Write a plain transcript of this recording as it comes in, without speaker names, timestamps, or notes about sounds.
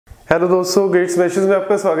Hello दोस्तों, great smashes में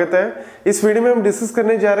आपका स्वागत है। इस वीडियो में हम डिस्कस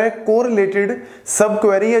करने जा रहे हैं कोरिलेटेड सब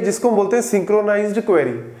क्वेरी, या जिसको हम बोलते हैं सिंक्रोनाइज्ड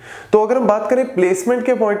क्वेरी। तो अगर हम बात करें प्लेसमेंट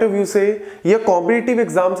के पॉइंट ऑफ व्यू से, या कॉम्पिटिटिव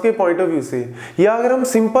एग्जाम्स के पॉइंट ऑफ व्यू से, या अगर हम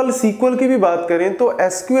सिंपल सीक्वल की भी बात करें, तो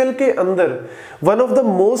एसक्यूएल के अंदर one of the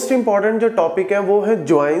most important जो टॉपिक है वो है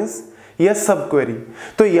ज्वाइंस या सब क्वेरी।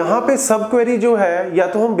 तो यहाँ पे सब क्वेरी जो है, या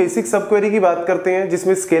तो हम बेसिक सब क्वेरी की बात करते हैं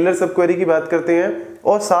जिसमें स्केलर सब क्वेरी की बात करते हैं,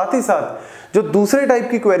 और साथ ही साथ जो दूसरे टाइप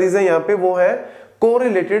की क्वेरीज है यहाँ पे वो है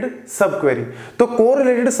कोरिलेटेड सब क्वेरी। तो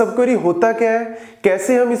कोरिलेटेड सब क्वेरी होता क्या है,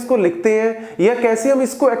 कैसे हम इसको लिखते हैं, या कैसे हम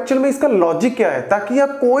इसको एक्चुअल में इसका लॉजिक क्या है, ताकि आप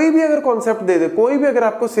कोई भी अगर कॉन्सेप्ट दे दे, कोई भी अगर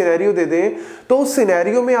आपको सिनेरियो दे दे, तो उस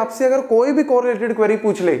सिनेरियो में आपसे अगर कोई भी कोरिलेटेड क्वेरी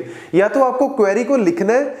पूछ ले, या तो आपको क्वेरी को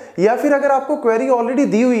लिखना है, या फिर अगर आपको क्वेरी ऑलरेडी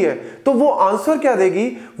दी हुई है तो वो आंसर क्या देगी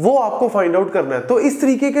वो आपको फाइंड आउट करना है। तो इस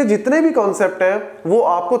तरीके के जितने भी कॉन्सेप्ट हैं वो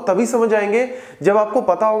आपको तभी समझ आएंगे जब आपको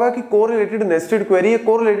पता होगा कि कोरिलेटेड नेस्टेड क्वेरी या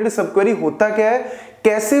कोरिलेटेड सब क्वेरी होता क्या है,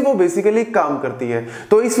 कैसे वो बेसिकली काम करती है।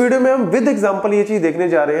 तो इस वीडियो में हम विद एग्जांपल ये चीज देखने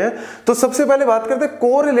जा रहे हैं। तो सबसे पहले बात करते हैं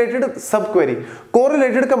कोरिलेटेड सब क्वेरी।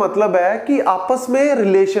 कोरिलेटेड का मतलब है कि आपस में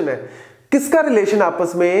रिलेशन है। किसका रिलेशन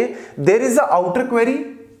आपस में? There is a outer query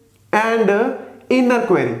and inner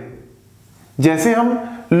query. जैसे हम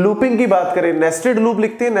लूपिंग की बात करें, नेस्टेड लूप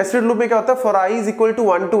लिखते हैं। नेस्टेड लूप में क्या होता है? For I is equal to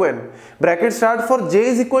 1 to n, bracket start, for j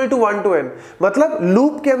is equal to 1 to n। मतलब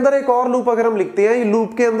लूप के अंदर एक और लूप अगर हम लिखते हैं,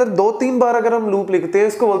 लूप के अंदर 2-3 बार अगर हम लूप लिखते हैं,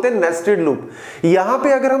 इसको बोलते हैं नेस्टेड लूप। यहां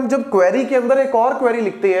पे अगर हम जब क्वेरी के अंदर एक और क्वेरी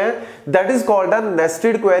लिखते हैं, that is called a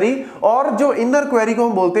nested query. और जो इनर क्वेरी को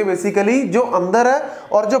हम बोलते हैं बेसिकली जो अंदर है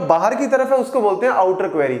और जो बाहर की तरफ है उसको बोलते हैं आउटर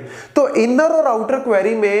क्वेरी। तो इनर और आउटर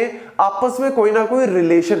क्वेरी में आपस में कोई ना कोई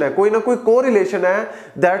रिलेशन है, कोई ना कोई कोरिलेशन है,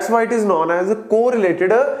 that's why it is known as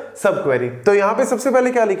correlated सब क्वेरी। तो यहां पे सबसे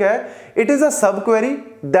पहले क्या लिखा है? इट इज अ सब query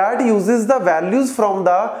that uses the values from the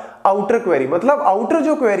outer query. मतलब आउटर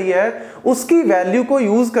जो क्वेरी है उसकी वैल्यू को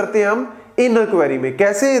यूज करते हैं हम इनर क्वेरी में।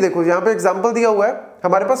 कैसे? देखो यहां पे एग्जांपल दिया हुआ है,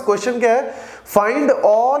 हमारे पास क्वेश्चन क्या है? Find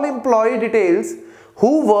all employ details Who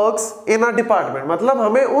works in a department। मतलब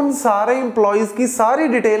हमें उन सारे एम्प्लॉइज की सारी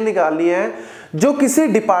डिटेल निकालनी है जो किसी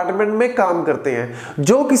डिपार्टमेंट में काम करते हैं,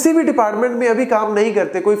 जो किसी भी डिपार्टमेंट में अभी काम नहीं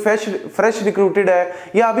करते, कोई फ्रेश रिक्रूटेड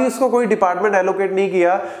है या अभी उसको कोई डिपार्टमेंट एलोकेट नहीं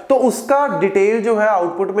किया, तो उसका डिटेल जो है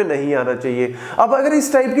आउटपुट में नहीं आना चाहिए। अब अगर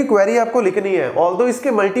इस टाइप की क्वेरी आपको लिखनी है, ऑल्दो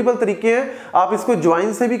इसके मल्टीपल तरीके हैं, आप इसको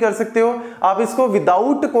ज्वाइन से भी कर सकते हो, आप इसको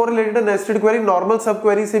without correlated nested query normal सब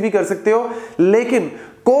क्वेरी से भी कर सकते हो, लेकिन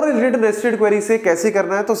कोरिलेटेड नेस्टेड क्वेरी से कैसे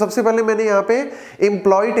करना है? तो सबसे पहले मैंने यहाँ पे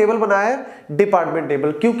एम्प्लॉय टेबल बनाया है, डिपार्टमेंट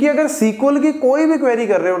टेबल, क्योंकि अगर सीक्वल की कोई भी क्वेरी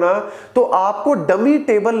कर रहे हो ना, तो आपको डमी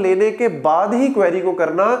टेबल लेने के बाद ही क्वेरी को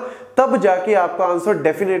करना, तब जाके आपका आंसर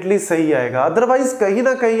डेफिनेटली सही आएगा। अदरवाइज कहीं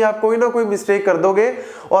ना कहीं आप कोई ना कोई मिस्टेक कर दोगे।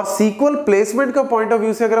 और सीक्वल प्लेसमेंट का पॉइंट ऑफ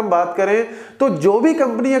व्यू से अगर हम बात करें, तो जो भी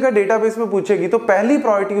कंपनी अगर डेटाबेस में पूछेगी तो पहली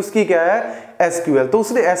प्रायोरिटी उसकी क्या है? एसक्यूएल। तो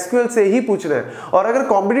उसने एसक्यूएल से ही पूछना है। और अगर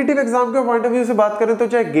कॉम्पिटिटिव एग्जाम के पॉइंट ऑफ व्यू से बात करें, तो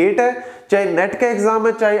चाहे गेट है, चाहे नेट का एग्जाम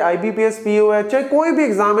है, चाहे आईबीपीएस पीओ है, चाहे कोई भी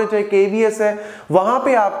एग्जाम है, चाहे केवीएस है, वहां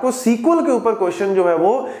पे आपको सीक्वल के ऊपर क्वेश्चन जो है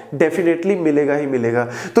वो डेफिनेटली मिलेगा ही मिलेगा।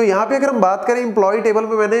 तो यहाँ पे अगर हम बात करें एम्प्लॉय टेबल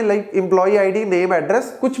में, मैंने like employee ID, name,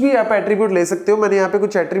 address, कुछ भी आप एट्रीब्यूट ले सकते हो। मैंने यहाँ पे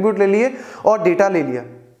कुछ एट्रीब्यूट ले लिए और डेटा ले लिया।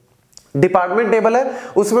 डिपार्टमेंट टेबल है,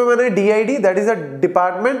 उसमें मैंने DID, that is a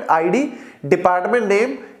department ID, department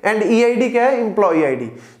name, and EID क्या है? एम्प्लॉय आईडी,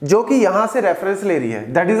 जो कि यहां से रेफरेंस ले रही है।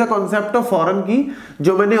 That is a concept of foreign की,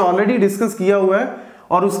 जो मैंने ऑलरेडी डिस्कस किया हुआ है,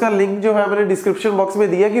 और उसका लिंक जो है मैंने डिस्क्रिप्शन बॉक्स में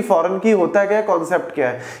दिया कि फॉरेन की होता क्या है, कॉन्सेप्ट क्या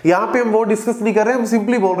है। यहाँ पे हम वो डिस्कस नहीं कर रहे हैं, हम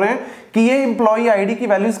सिंपली बोल रहे हैं कि ये एम्प्लॉय आईडी की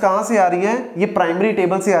वैल्यूज कहाँ से आ रही हैं? ये प्राइमरी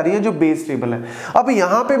टेबल से आ रही है, जो बेस टेबल है। अब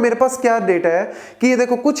यहाँ पे मेरे पास क्या डेटा है कि ये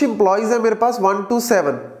देखो कुछ एम्प्लॉयज है मेरे पास 1 to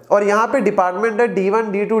 7, और यहाँ पे डिपार्टमेंट है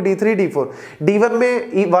D1, D2, D3, D4। D1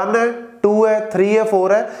 में 1 है, 2 है, 3 है,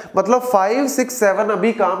 4 है, मतलब 5, 6, 7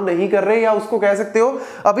 अभी काम नहीं कर रहे, या उसको कह सकते हो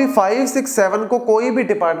अभी 5, 6, 7 को कोई भी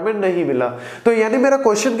डिपार्टमेंट नहीं मिला। तो यानी मेरा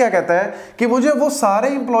क्वेश्चन क्या कहता है कि मुझे वो सारे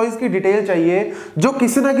एम्प्लॉइज की डिटेल चाहिए जो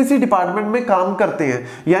किसी ना किसी डिपार्टमेंट में काम करते हैं।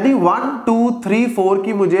 यानी 1, 2, 3, 4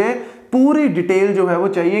 की मुझे पूरी डिटेल जो है वो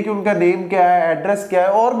चाहिए कि उनका नेम क्या है, एड्रेस क्या है,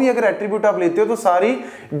 और भी अगर एट्रीब्यूट आप लेते हो तो सारी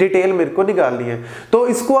डिटेल मेरे को निकालनी है। तो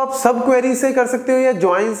इसको आप सब क्वेरी से कर सकते हो, या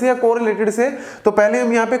ज्वाइन से, या कोरिलेटेड से। तो पहले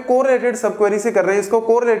हम यहाँ पे कोरिलेटेड सब क्वेरी से कर रहे हैं। इसको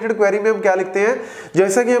कोरिलेटेड क्वेरी में हम क्या लिखते हैं?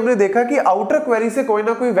 जैसा कि हमने देखा कि आउटर क्वेरी से कोई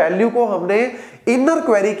ना कोई वैल्यू को हमने इनर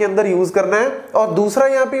क्वेरी के अंदर यूज करना है। और दूसरा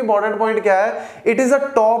यहाँ पे इंपॉर्टेंट पॉइंट क्या है? It is a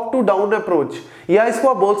top to down approach, या इसको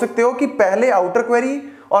आप बोल सकते हो कि पहले आउटर क्वेरी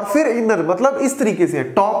और फिर इनर। मतलब इस तरीके से,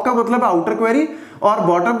 टॉप का मतलब है आउटर क्वेरी और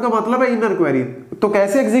बॉटम का मतलब है इनर क्वेरी। तो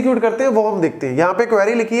कैसे एग्जीक्यूट करते हैं वो हम देखते हैं। यहाँ पे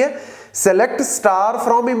क्वेरी लिखी है, select star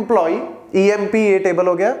from employ, EMP, ये टेबल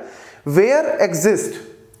हो गया, where exist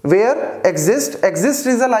where exist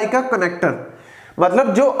is like a connector,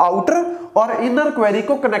 मतलब जो आउटर और इनर क्वेरी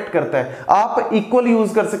को कनेक्ट करता है। आप इक्वल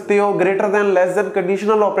यूज कर सकते हो, greater than, less than,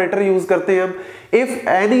 conditional operator use करते हैं हम, इफ,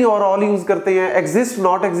 एनी और ऑल यूज करते हैं, एग्जिस्ट,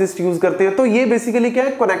 नॉट एग्जिस्ट यूज करते हैं। तो ये बेसिकली क्या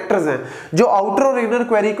है, कनेक्टर्स हैं जो आउटर और इनर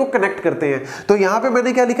क्वेरी को कनेक्ट करते हैं। तो यहां पे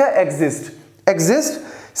मैंने क्या लिखा है, exist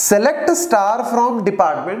select star from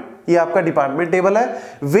department, ये आपका डिपार्टमेंट टेबल है,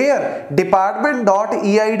 where department dot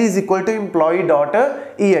EID is equal to employ dot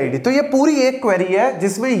EID. तो ये पूरी एक क्वेरी है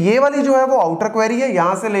जिसमें ये वाली जो है वो आउटर क्वेरी है,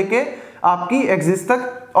 यहां से लेके आपकी एग्जिस्ट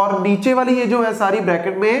तक, और नीचे वाली ये जो है सारी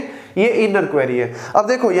ब्रैकेट में ये इनर क्वेरी है। अब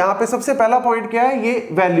देखो यहां पे सबसे पहला पॉइंट क्या है, ये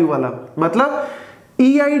वैल्यू वाला, मतलब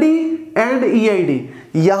ईआईडी एंड ईआईडी,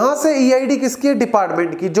 यहां से ईआईडी किसकी है,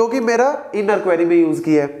 डिपार्टमेंट की, जो कि मेरा इनर क्वेरी में यूज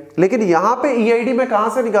किया है। लेकिन यहां पे ईआईडी मैं कहां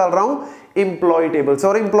से निकाल रहा हूं, एम्प्लॉय टेबल से,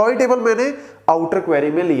 और एम्प्लॉय टेबल मैंने आउटर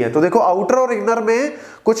क्वेरी में लिया है। तो देखो आउटर और इनर में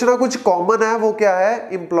कुछ ना कुछ कॉमन है, वो क्या है,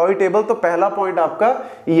 एम्प्लॉय टेबल। तो पहला पॉइंट आपका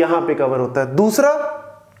यहां पे कवर होता है। दूसरा,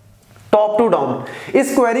 टॉप टू डाउन,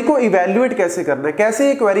 इस क्वेरी को इवैल्यूएट कैसे करना है, कैसे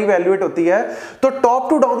ये क्वेरी इवैल्यूएट होती है। तो टॉप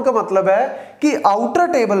टू डाउन का मतलब है कि आउटर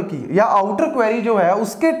टेबल की या आउटर क्वेरी जो है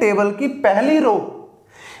उसके टेबल की पहली रो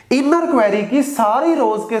इनर क्वेरी की सारी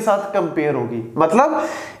रोज के साथ कंपेयर होगी। मतलब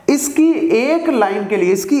इसकी एक लाइन के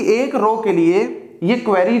लिए, इसकी एक रो के लिए ये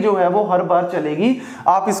क्वेरी जो है वो हर बार चलेगी।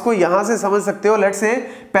 आप इसको यहां से समझ सकते हो। लेट्स से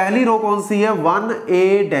पहली रो कौन सी है,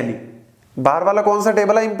 1A दिल्ली, बाहर वाला कौन सा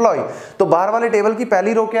टेबल है, एम्प्लॉय, तो बाहर वाले टेबल की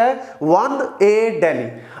पहली रो क्या है, 1A दिल्ली।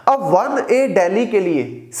 अब 1A दिल्ली के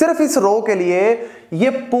लिए, सिर्फ इस रो के लिए ये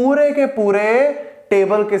पूरे के पूरे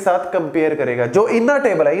टेबल के साथ कंपेयर करेगा। जो इनर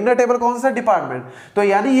टेबल है, इनर टेबल कौन सा, डिपार्टमेंट, तो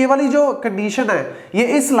यानी ये वाली जो कंडीशन है ये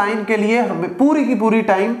इस लाइन के लिए हमें पूरी की पूरी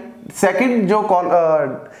टाइम सेकंड जो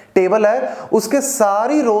टेबल है उसके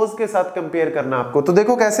सारी रोज के साथ कंपेयर करना आपको। तो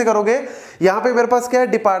देखो कैसे करोगे, यहां पे मेरे पास क्या है,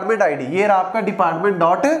 डिपार्टमेंट आईडी, ये रहा आपका department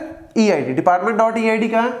dot EID, department dot EID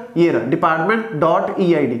कहां है, ये रहा डिपार्टमेंट डॉट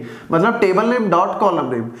ईआईडी, मतलब table name dot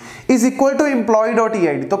column name is equal to employ dot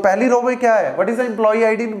EID. तो पहली रो में क्या है, what is the employ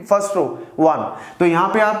ID in first row, 1, तो यहां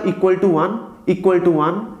पे आप equal to 1 equal to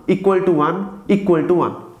 1 equal to 1 equal to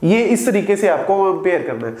 1, ये इस तरीके से आपको कंपेयर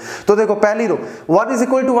करना है। तो देखो पहली रो 1 इज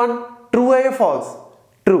इक्वल टू 1, ट्रू है या फॉल्स,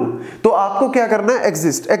 ट्रू, तो आपको क्या करना है,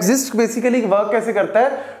 एग्जिस्ट बेसिकली वर्क कैसे करता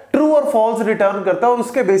है, ट्रू और फॉल्स रिटर्न करता है और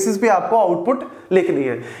उसके बेसिस पे आपको आउटपुट लिखनी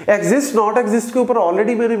है। एग्जिस्ट नॉट एग्जिस्ट के ऊपर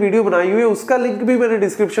ऑलरेडी मैंने वीडियो बनाई हुई है, उसका लिंक भी मैंने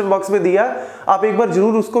डिस्क्रिप्शन बॉक्स में दिया, आप एक बार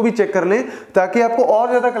जरूर उसको भी चेक कर लें ताकि आपको और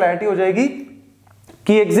ज्यादा क्लैरिटी हो जाएगी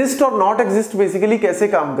कि एग्जिस्ट और नॉट एग्जिस्ट बेसिकली कैसे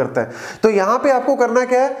काम करता है। तो यहां पे आपको करना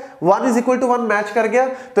क्या है, 1 इज इक्वल टू 1 मैच कर गया,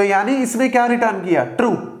 तो यानी इसने क्या रिटर्न किया,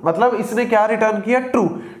 ट्रू, मतलब इसने क्या रिटर्न किया, ट्रू।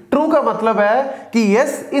 ट्रू का मतलब है कि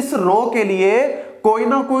यस इस रो के लिए कोई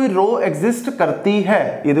ना कोई रो एग्जिस्ट करती है।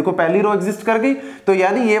 ये देखो पहली रो एग्जिस्ट कर गई, तो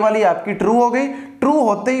यानी ये वाली आपकी ट्रू हो गई। ट्रू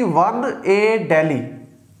होते ही 1A दिल्ली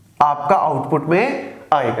आपका आउटपुट में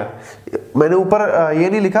आएगा। मैंने ऊपर ये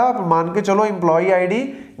नहीं लिखा, आप मान के चलो एम्प्लॉय आईडी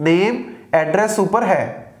नेम एड्रेस ऊपर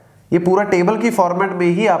है, ये पूरा टेबल की फॉर्मेट में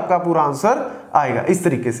ही आपका पूरा आंसर आएगा इस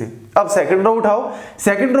तरीके से। अब सेकंड रो उठाओ,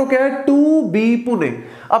 सेकंड रो क्या है, 2B पुणे।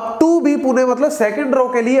 अब 2B पुणे मतलब सेकंड रो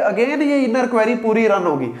के लिए अगेन ये इनर क्वेरी पूरी रन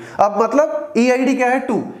होगी। अब मतलब ईआईडी क्या है,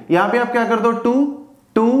 2, यहां पे आप क्या कर दो, 2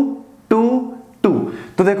 2 2 2,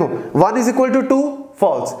 तो देखो 1 is equal to 2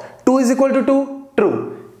 false, 2 is equal to 2 true,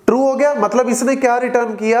 true हो गया, मतलब इसने क्या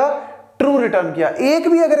रिटर्न किया, ट्रू रिटर्न किया। एक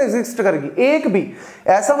भी अगर एग्जिस्ट करेगी, एक भी,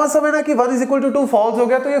 ऐसा मत समझना कि 1 इज इक्वल टू 2 फॉल्स हो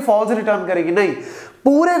गया तो ये फॉल्स रिटर्न करेगी, नहीं,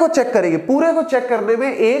 पूरे को चेक करेगी। पूरे को चेक करने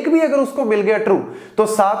में एक भी अगर उसको मिल गया ट्रू, तो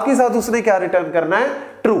साथ के साथ उसने क्या रिटर्न करना है,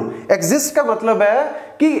 ट्रू। एग्जिस्ट का मतलब है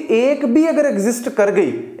कि एक भी अगर एग्जिस्ट कर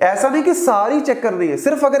गई, ऐसा नहीं कि सारी चेक करनी है,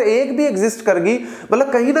 सिर्फ अगर एक भी एग्जिस्ट कर गई,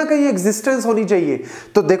 मतलब कहीं ना कहीं एग्जिस्टेंस होनी चाहिए।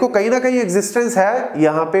 तो देखो कहीं ना कहीं एग्जिस्टेंस है,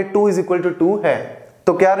 यहां पे 2 इज इक्वल टू 2 है,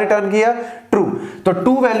 तो क्या रिटर्न किया, ट्रू। तो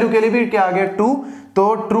 2 वैल्यू के लिए भी क्या आ गया, 2,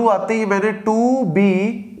 तो ट्रू आते ही मैंने 2B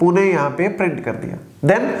पुणे यहां पे प्रिंट कर दिया।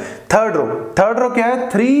 देन थर्ड रो क्या है,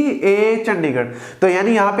 3A चंडीगढ़, तो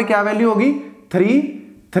यानी यहां पे क्या वैल्यू होगी, 3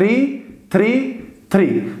 3 3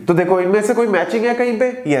 3, तो देखो इनमें से कोई मैचिंग है कहीं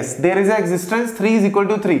पे, yes there is existence, 3 is equal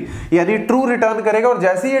to 3, यानी ट्रू रिटर्न करेगा। और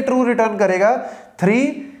जैसे ही ये ट्रू रिटर्न करेगा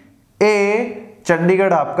 3A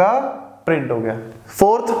चंडीगढ़ आपका प्रिंट हो गया।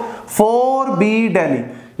 फोर्थ 4B दिल्ली,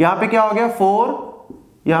 यहां पे क्या हो गया, 4,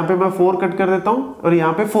 यहां पे मैं 4 कट कर देता हूं और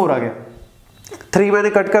यहां पे 4 आ गया, 3 मैंने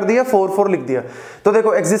कट कर दिया, 4 4 लिख दिया। तो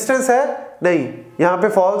देखो एग्जिस्टेंस है नहीं, यहां पे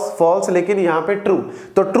फॉल्स, लेकिन यहां पे ट्रू।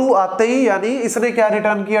 तो ट्रू आते ही यानी इसने क्या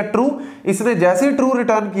रिटर्न किया, ट्रू। इसने जैसे ही ट्रू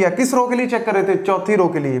रिटर्न किया, किस रो के लिए चेक कर रहे थे, चौथी रो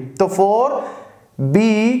के लिए, तो 4B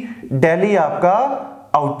दिल्ली आपका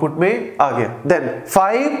आउटपुट में आ गया। Then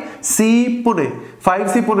 5C Pune,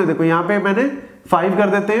 5C Pune, देखो यहां पे मैंने 5 कर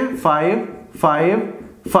देते हैं, 5 5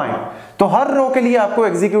 5। तो हर रो के लिए आपको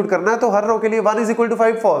एग्जीक्यूट करना है, तो हर रो के लिए 1 is equal to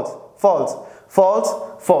 5 false false false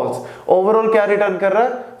false. Overall क्या रिटर्न कर रहा है?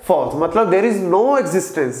 फॉल्स, मतलब देयर इज नो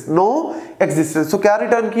एग्जिस्टेंस। तो क्या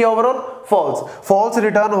रिटर्न किया ओवरऑल? फॉल्स। फॉल्स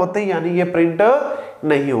रिटर्न होते ही यानी ये प्रिंट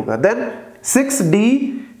नहीं होगा। Then 6D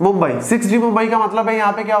Mumbai, 6D Mumbai का मतलब है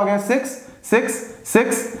यहाँ पे क्या हो गया? 6 6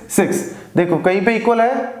 6 6। देखो कहीं पे इक्वल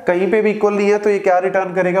है, कहीं पे भी इक्वल नहीं है, तो ये क्या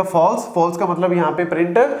रिटर्न करेगा? फॉल्स। फॉल्स का मतलब यहाँ पे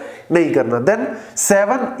प्रिंट नहीं करना। देन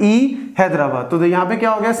 7E हैदराबाद, तो यहाँ पे क्या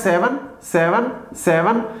हो गया? 7 7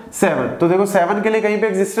 7 7। तो देखो 7 के लिए कहीं पे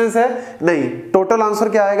एग्जिस्टेंस है? नहीं। टोटल आंसर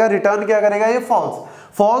क्या आएगा? रिटर्न क्या करेगा? ये फॉल्स।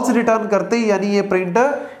 फॉल्स रिटर्न करते ही यानी ये प्रिंट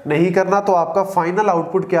नहीं करना। तो आपका फाइनल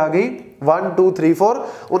आउटपुट क्या आ गई? 1 2 3 4।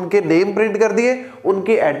 उनके नेम प्रिंट कर दिए,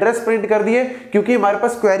 उनके एड्रेस प्रिंट कर दिए, क्योंकि हमारे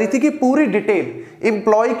पास क्वेरी थी कि पूरी डिटेल,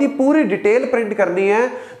 एम्प्लॉय की पूरी डिटेल प्रिंट करनी है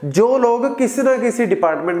जो लोग किसी ना किसी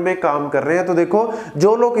डिपार्टमेंट में काम कर रहे हैं। तो देखो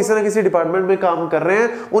जो लोग किसी ना किसी डिपार्टमेंट में काम कर रहे हैं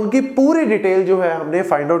उनकी पूरी डिटेल जो है हमने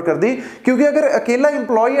फाइंड आउट कर दी, क्योंकि अगर अकेला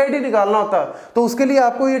एम्प्लॉय आईडी निकालना होता तो उसके लिए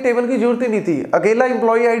आपको ये टेबल की जरूरत ही नहीं थी। अकेला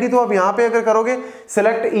एम्प्लॉय आईडी तो आप यहाँ पे अगर करोगे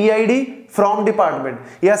सेलेक्ट EID फ्रॉम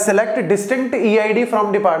डिपार्टमेंट या select distinct EID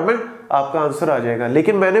from department, आपका आंसर आ जाएगा।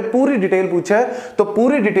 लेकिन मैंने पूरी डिटेल पूछा है, तो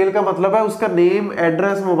पूरी डिटेल का मतलब है उसका नेम,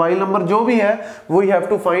 एड्रेस, मोबाइल नंबर जो भी है वो you have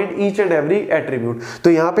to find each and every attribute. तो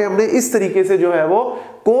यहाँ पे हमने इस तरीके से जो है वो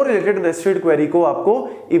कोरिलेटेड नेस्टेड क्वेरी को आपको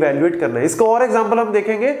इवैल्यूएट करना है। इसका और एग्जांपल हम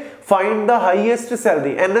देखेंगे, find the highest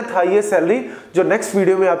salary, nth highest salary, जो नेक्स्ट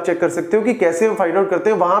वीडियो में आप चेक कर सकते हो कि कैसे हम फाइंड आउट करते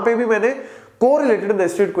हैं। वहां पे भी मैंने कोरिलेटेड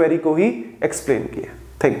नेस्टेड क्वेरी को ही एक्सप्लेन किया।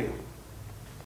 Thank you.